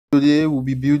Today we'll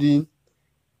be building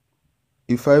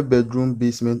a 5-bedroom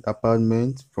basement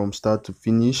apartment from start to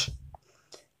finish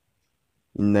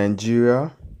in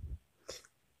Nigeria.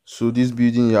 So this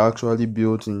building is actually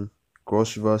built in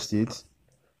Cross River State,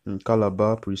 in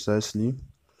Calabar precisely.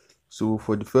 So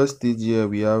for the first stage here,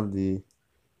 we have the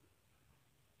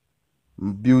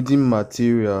building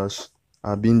materials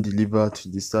are being delivered to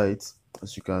the site.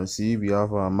 As you can see, we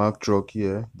have our Mack truck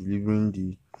here delivering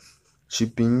the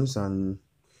shippings and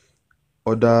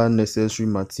other necessary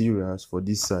materials for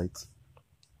this site.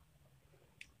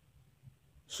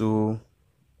 So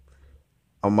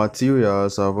our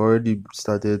materials have already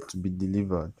started to be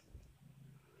delivered.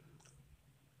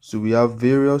 So we have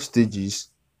various stages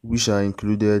which are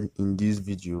included in this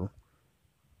video,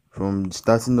 from the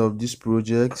starting of this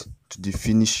project to the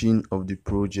finishing of the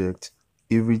project.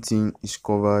 Everything is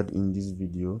covered in this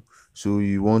video, so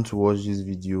you want to watch this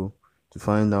video to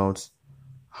find out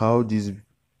how this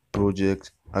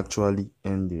project actually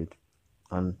ended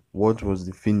and what was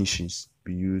the finishes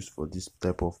we used for this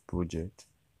type of project.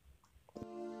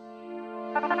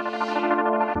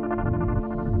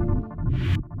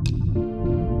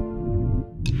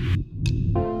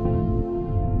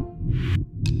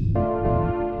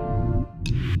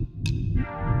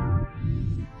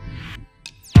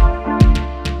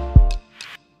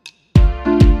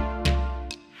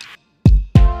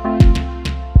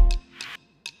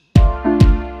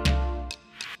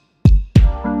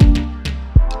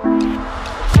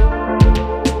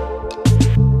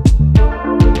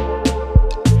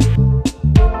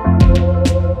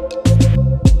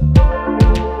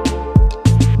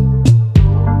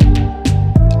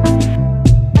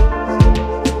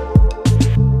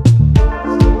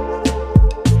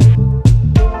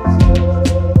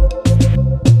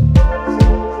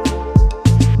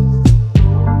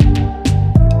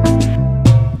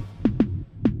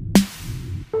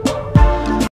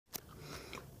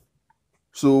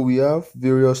 So we have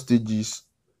various stages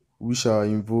which are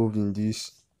involved in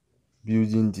this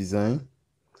building design,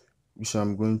 which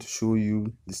I'm going to show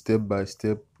you the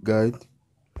step-by-step guide.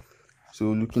 So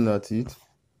looking at it,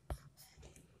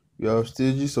 we have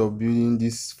stages of building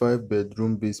this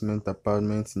 5-bedroom basement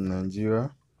apartment in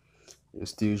Nigeria.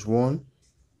 Stage 1,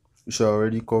 which I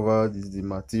already covered, is the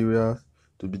material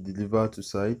to be delivered to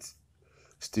site.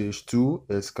 Stage 2,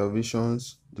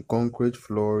 excavations, the concrete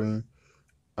flooring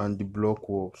and the block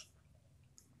works.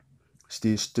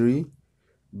 Stage 3,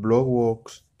 block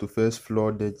works to first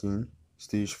floor decking.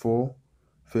 Stage 4,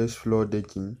 first floor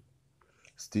decking.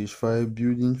 Stage 5,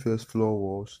 building first floor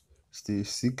walls. Stage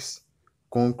 6,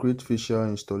 concrete fascia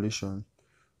installation.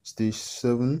 Stage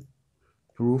 7,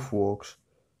 roof works.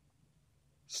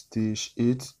 Stage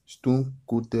 8, stone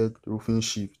coated roofing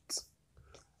sheets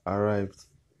arrived.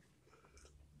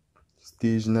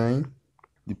 Stage 9,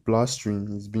 the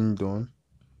plastering is being done.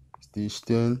 Stage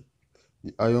 10,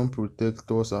 the iron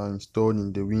protectors are installed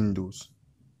in the windows.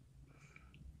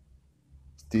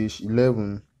 Stage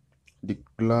 11, the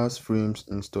glass frames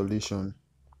installation.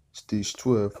 Stage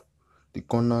 12, the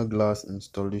corner glass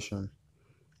installation.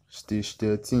 Stage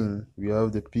 13, we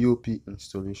have the POP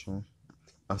installation.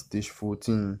 And stage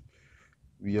 14,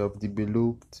 we have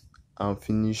developed and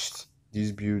finished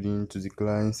this building to the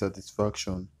client's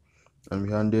satisfaction, and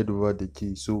we handed over the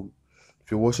key. So if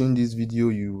you're watching this video,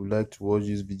 you would like to watch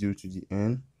this video to the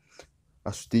end,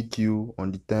 as we take you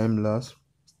on the time lapse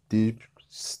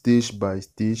stage by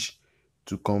stage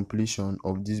to completion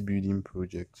of this building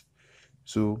project.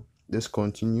 So let's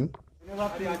continue. Never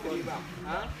finish body.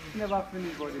 Huh? Never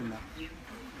finish body now.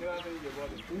 Never finish the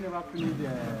body. You never finish the.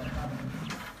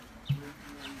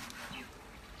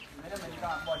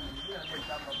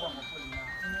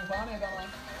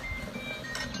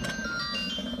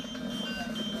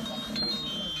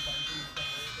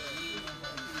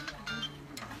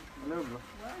 Hello, bro.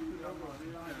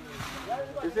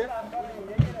 Is it?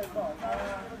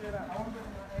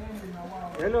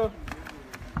 Hello.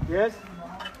 Yes.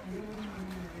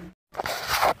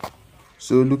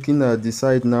 So looking at the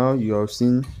site now, you have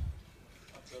seen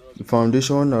the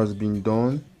foundation has been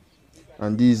done,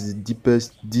 and this is the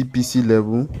deepest DPC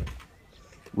level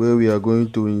where we are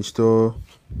going to install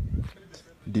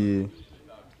the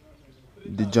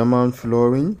German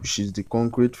flooring, which is the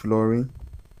concrete flooring.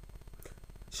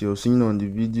 So you're seeing on the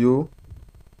video,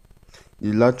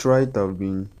 the laterite have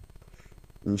been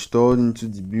installed into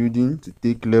the building to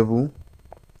take level.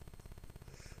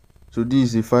 So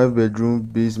this is a 5-bedroom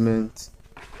basement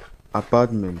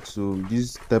apartment. So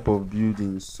this type of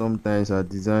buildings sometimes are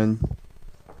designed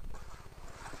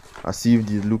as if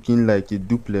they're looking like a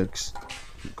duplex,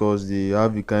 because they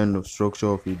have the kind of structure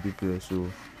of a duplex. So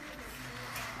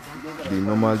they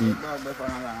normally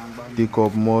take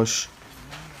up much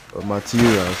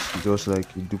materials just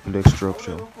like a duplex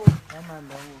structure.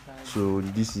 So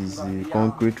this is the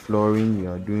concrete flooring we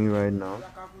are doing right now.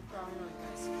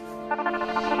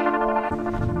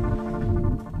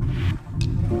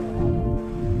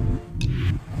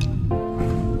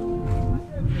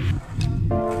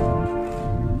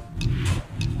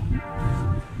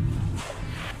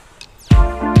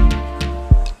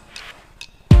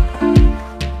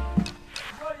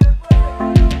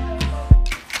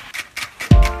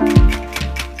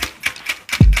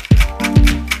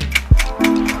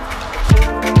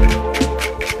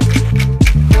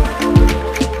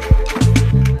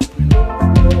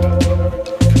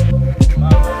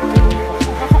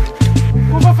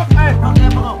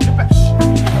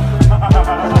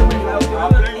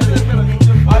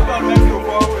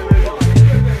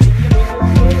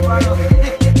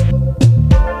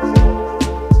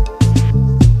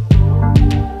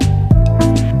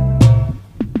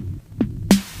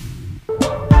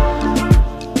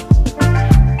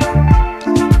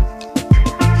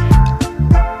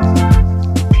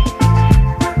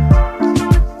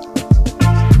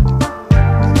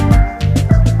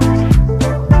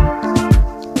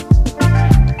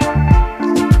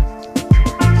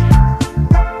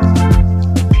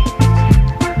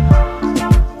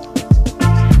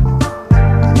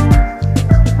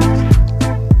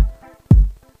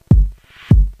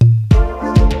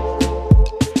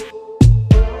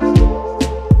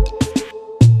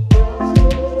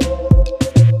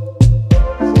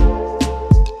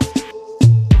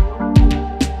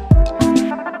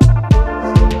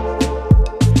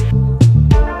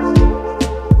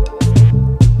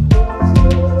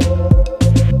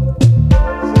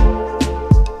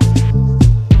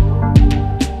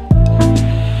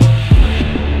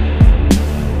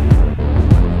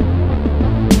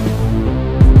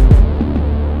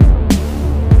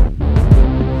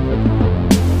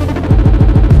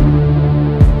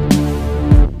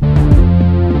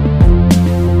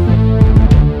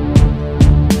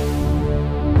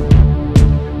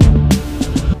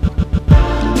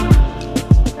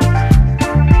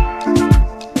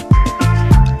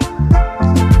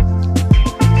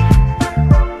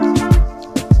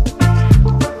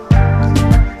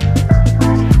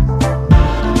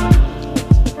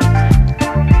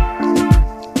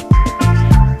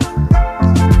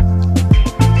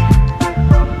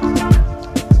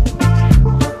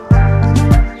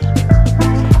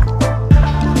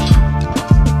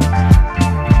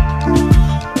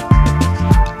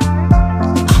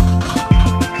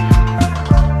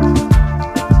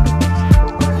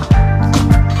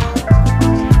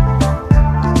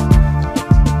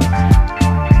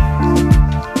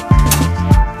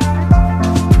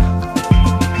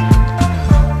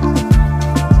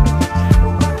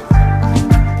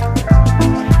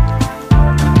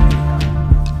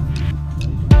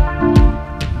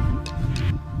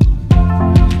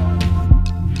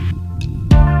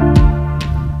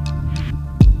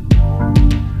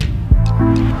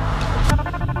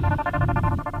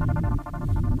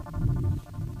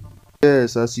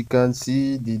 Yes, as you can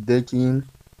see, the decking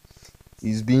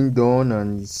is being done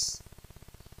and is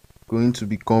going to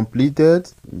be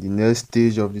completed in the next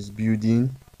stage of this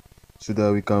building so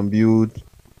that we can build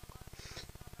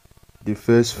the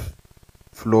first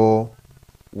floor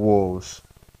walls,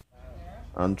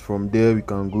 and from there we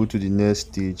can go to the next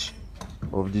stage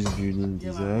of this building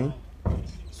design.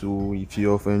 So if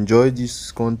you have enjoyed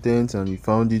this content and you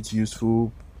found it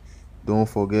useful, don't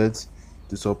forget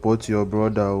to support your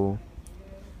brother.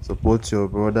 Support your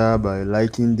brother by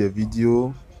liking the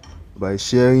video, by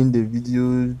sharing the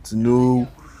video to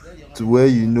where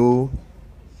you know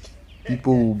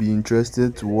people will be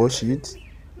interested to watch it.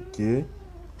 Okay,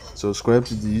 subscribe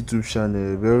to the YouTube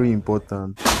channel, very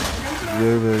important. It's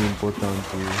very important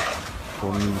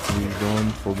for me. Please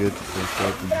don't forget to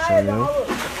subscribe to the channel.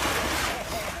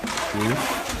 Okay,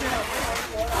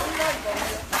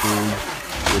 so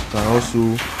you can also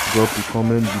drop a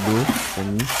comment below for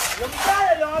me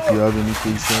if you have any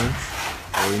questions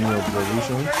or any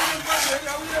observations.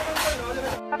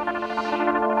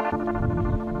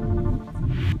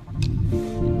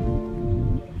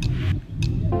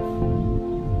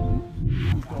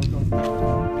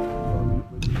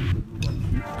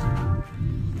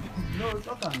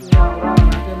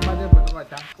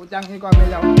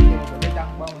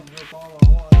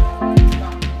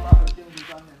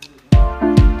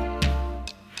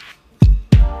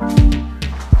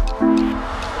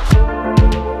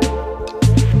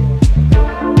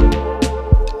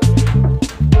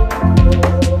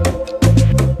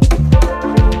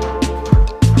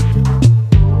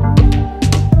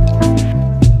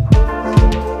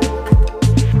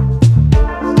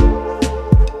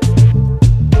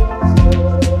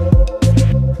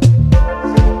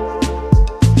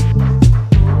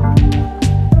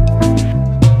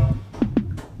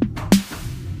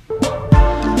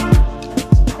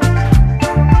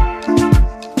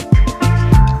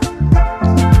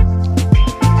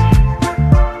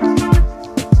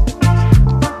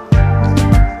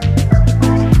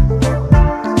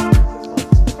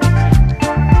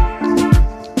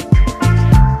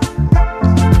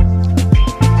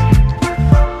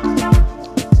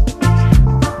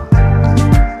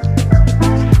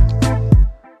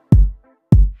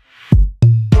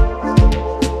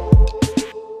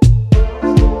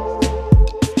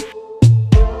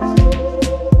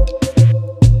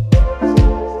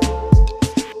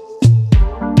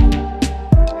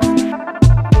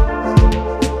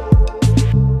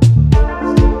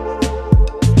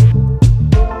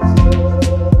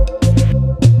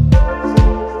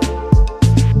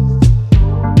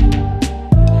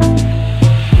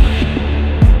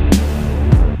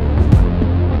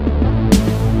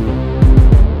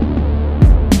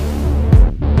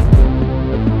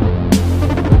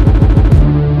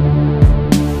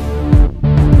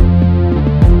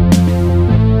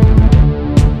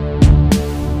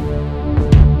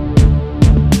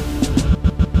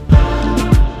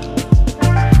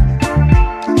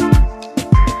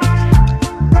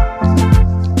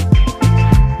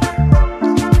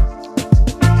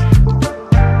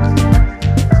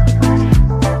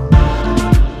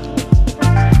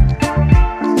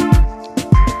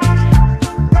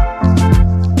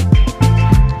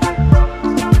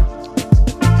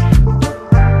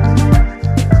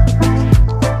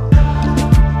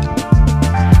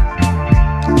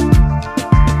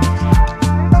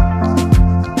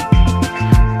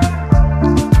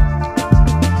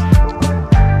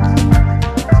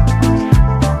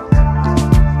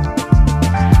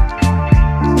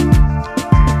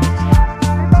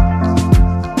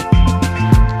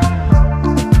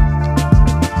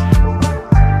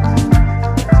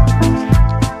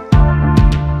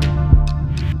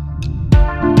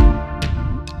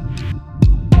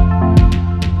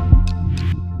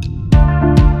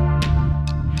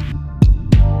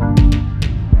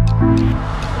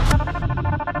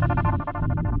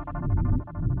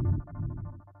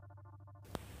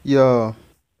 Yeah,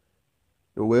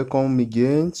 you're welcome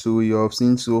again. So you have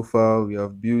seen so far we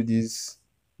have built this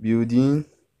building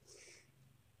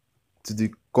to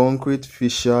the concrete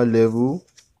facial level,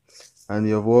 and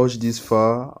you have watched this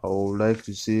far. I would like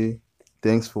to say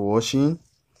thanks for watching.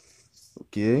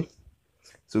 Okay,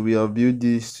 so we have built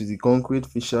this to the concrete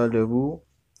facial level.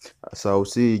 As I will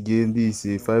say again, this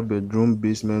is a 5-bedroom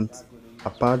basement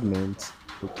apartment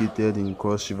located in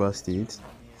Cross River State.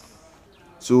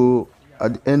 So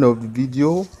at the end of the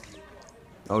video,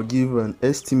 I'll give an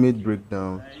estimate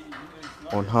breakdown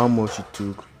on how much it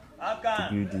took to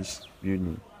build this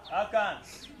building.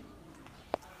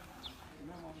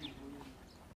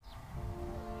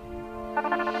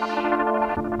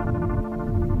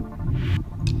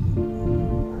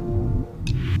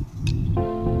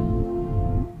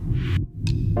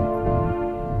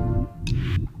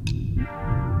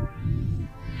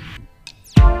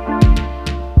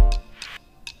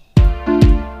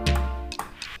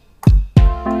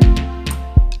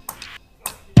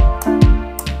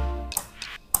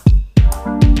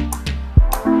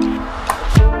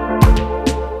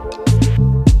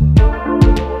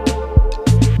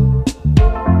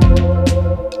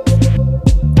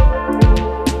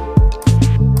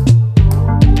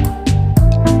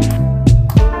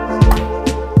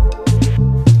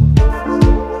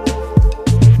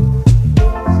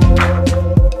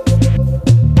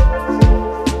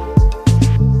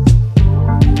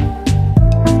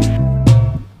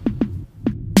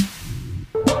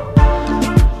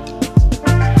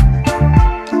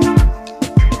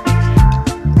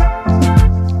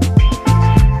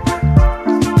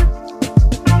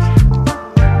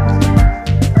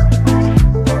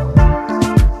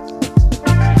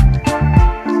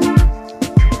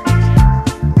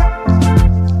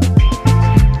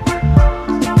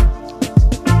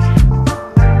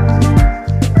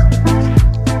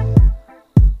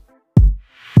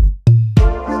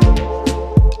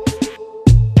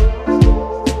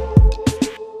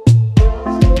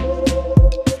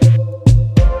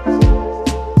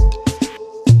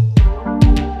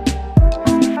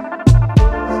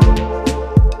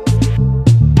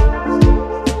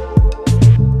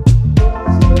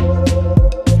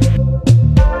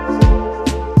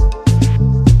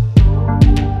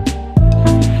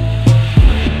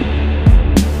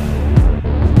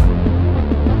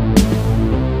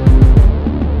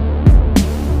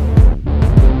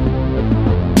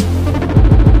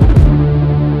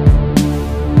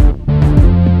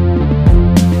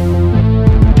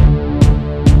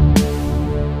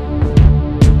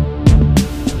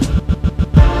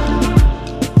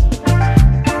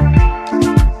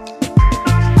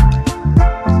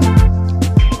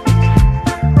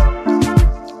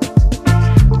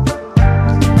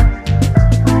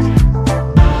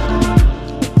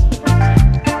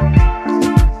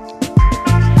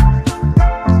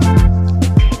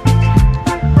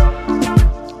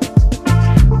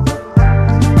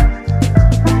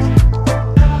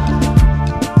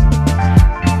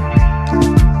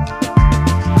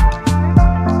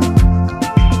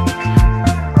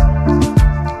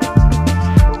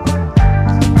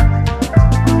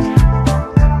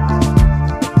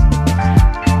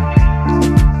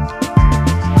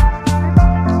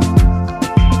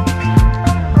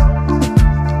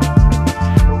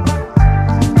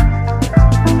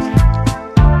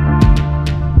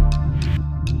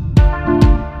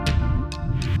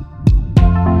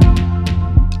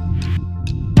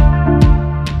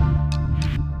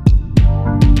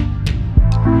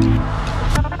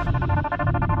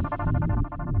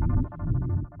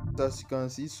 As you can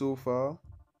see so far,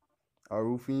 our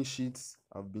roofing sheets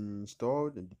have been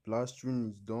installed and the plastering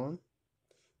is done.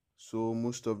 So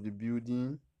most of the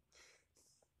building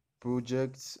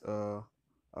projects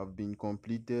have been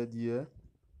completed here.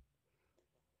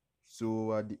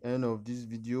 So at the end of this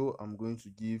video, I'm going to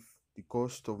give the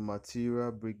cost of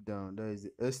material breakdown. That is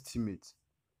the estimate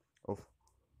of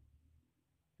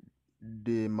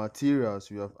the materials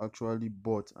we have actually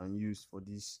bought and used for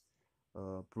this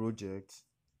project,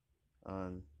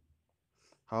 and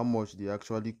how much they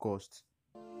actually cost.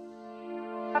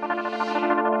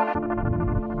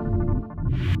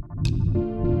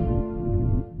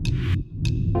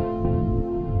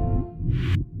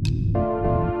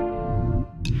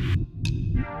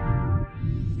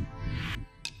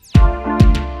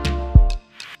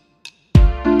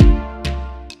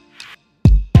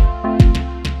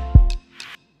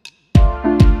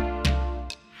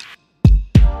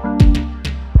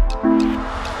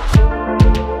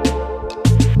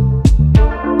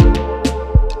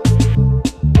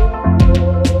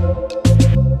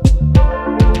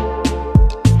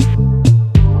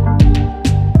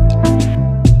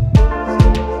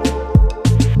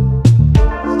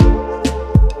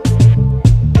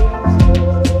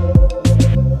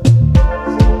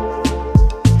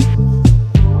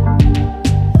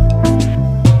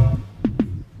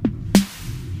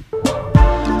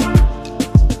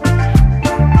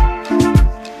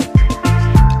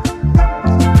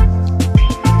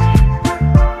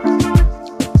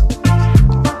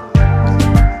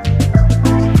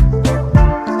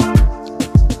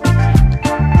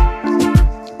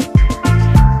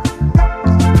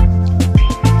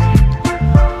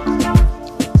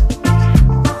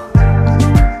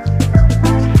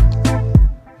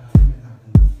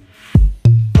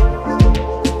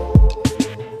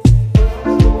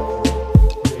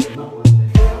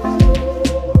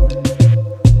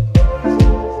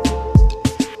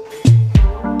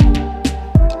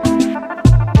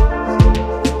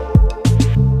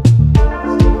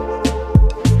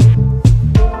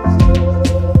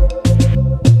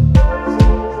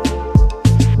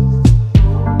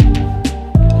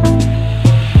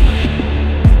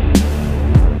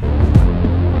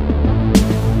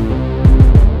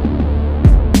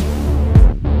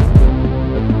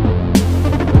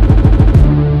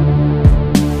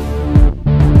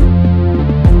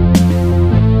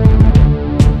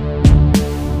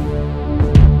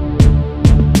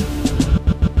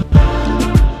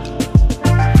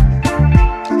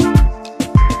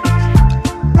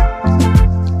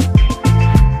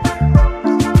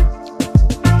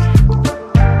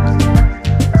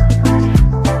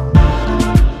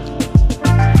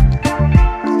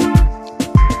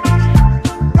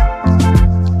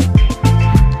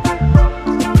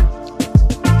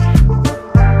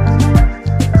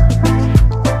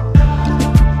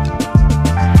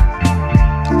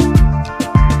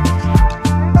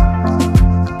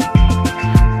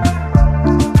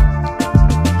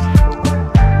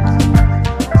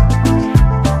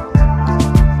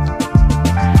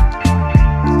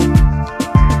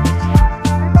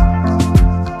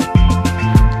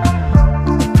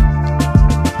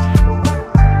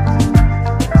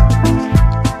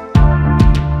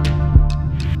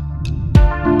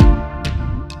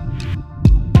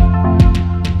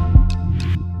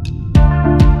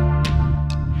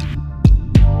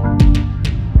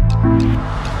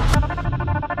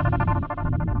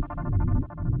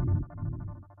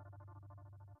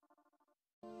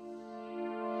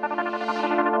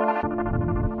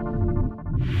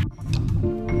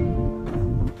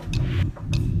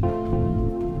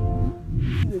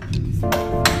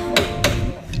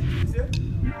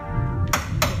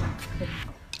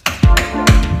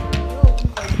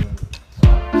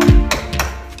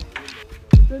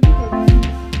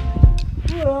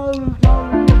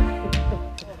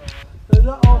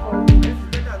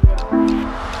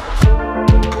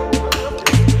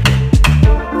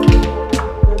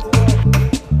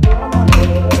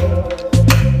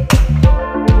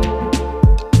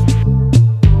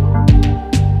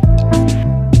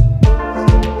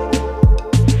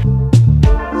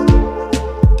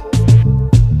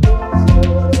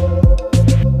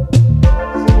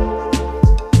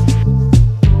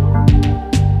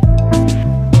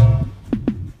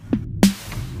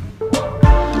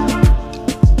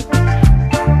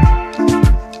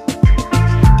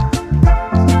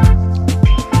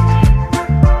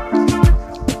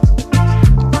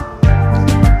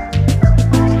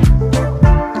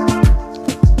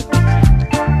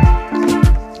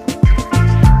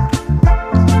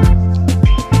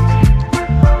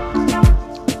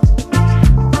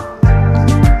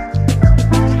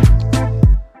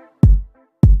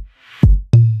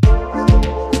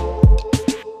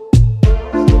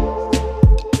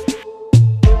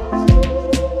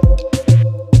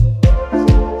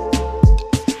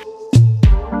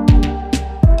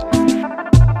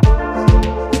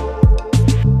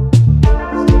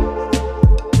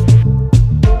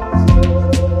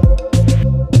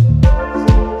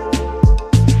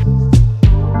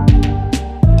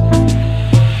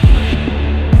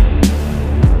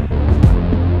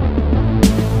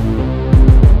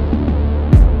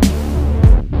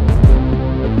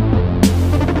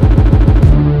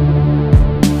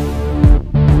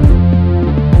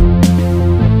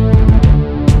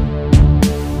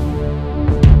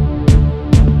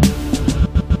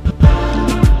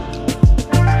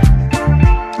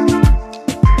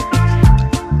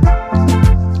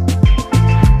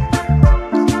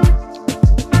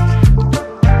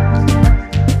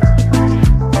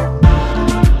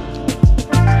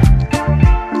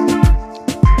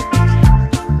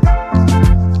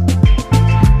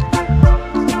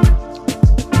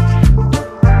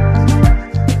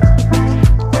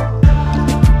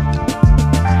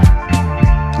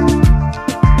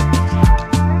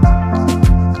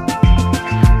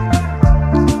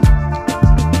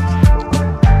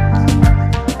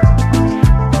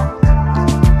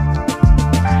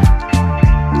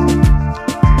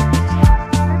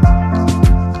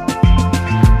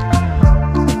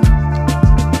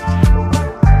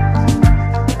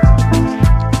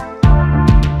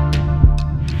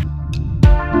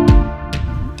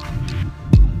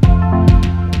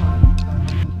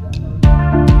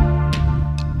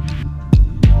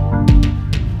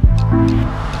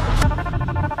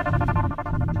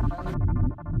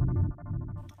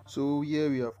 So here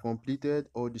we have completed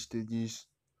all the stages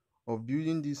of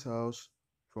building this house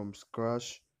from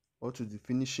scratch or to the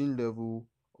finishing level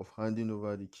of handing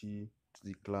over the key to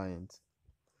the client.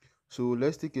 So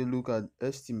let's take a look at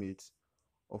estimates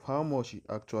of how much it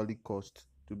actually cost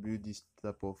to build this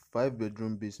type of 5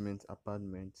 bedroom basement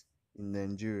apartment in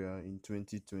Nigeria in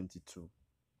 2022.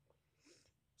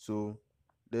 So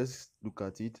let's look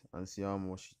at it and see how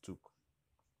much it took.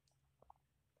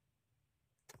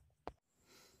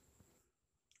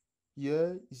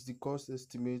 Here is the cost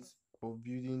estimate of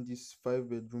building this 5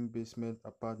 bedroom basement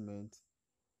apartment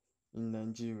in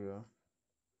Nigeria.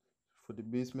 For the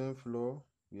basement floor,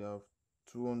 we have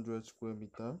 200 square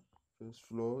meter. First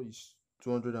floor is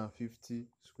 250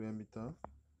 square meter.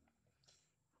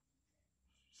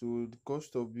 So the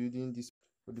cost of building this,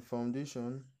 for the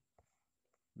foundation,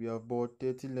 we have bought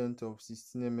 30 length of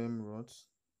 16 mm rods,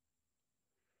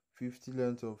 50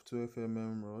 length of 12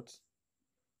 mm rods,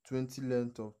 20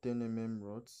 length of 10 mm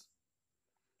rods,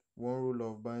 one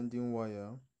roll of binding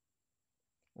wire,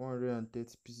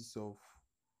 130 pieces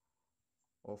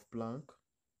of plank,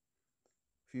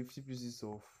 50 pieces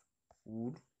of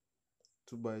wood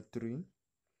 2x3,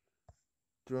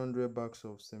 300 bags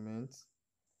of cement,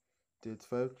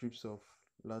 35 trips of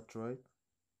laterite,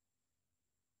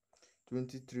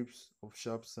 20 trips of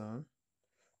sharp sand,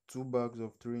 2 bags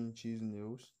of 3 inches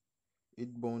nails,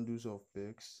 8 bundles of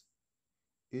pegs,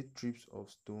 8 trips of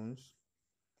stones,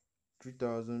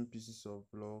 3,000 pieces of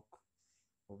block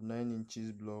of 9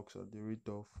 inches blocks at the rate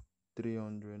of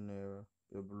 300 naira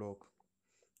per block.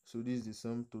 So this is the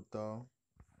sum total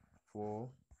for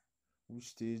which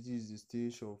stage. This is the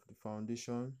stage of the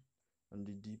foundation and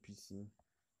the DPC.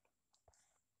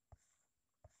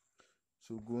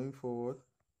 So going forward,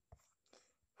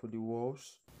 for the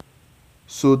walls,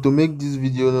 So to make this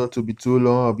video not to be too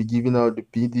long, I'll be giving out the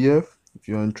PDF. If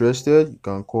you're interested, you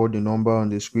can call the number on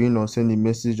the screen or send a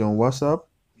message on WhatsApp.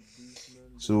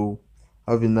 So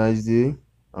have a nice day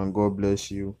and God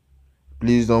bless you.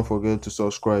 Please don't forget to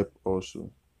subscribe also.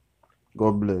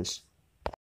 God bless.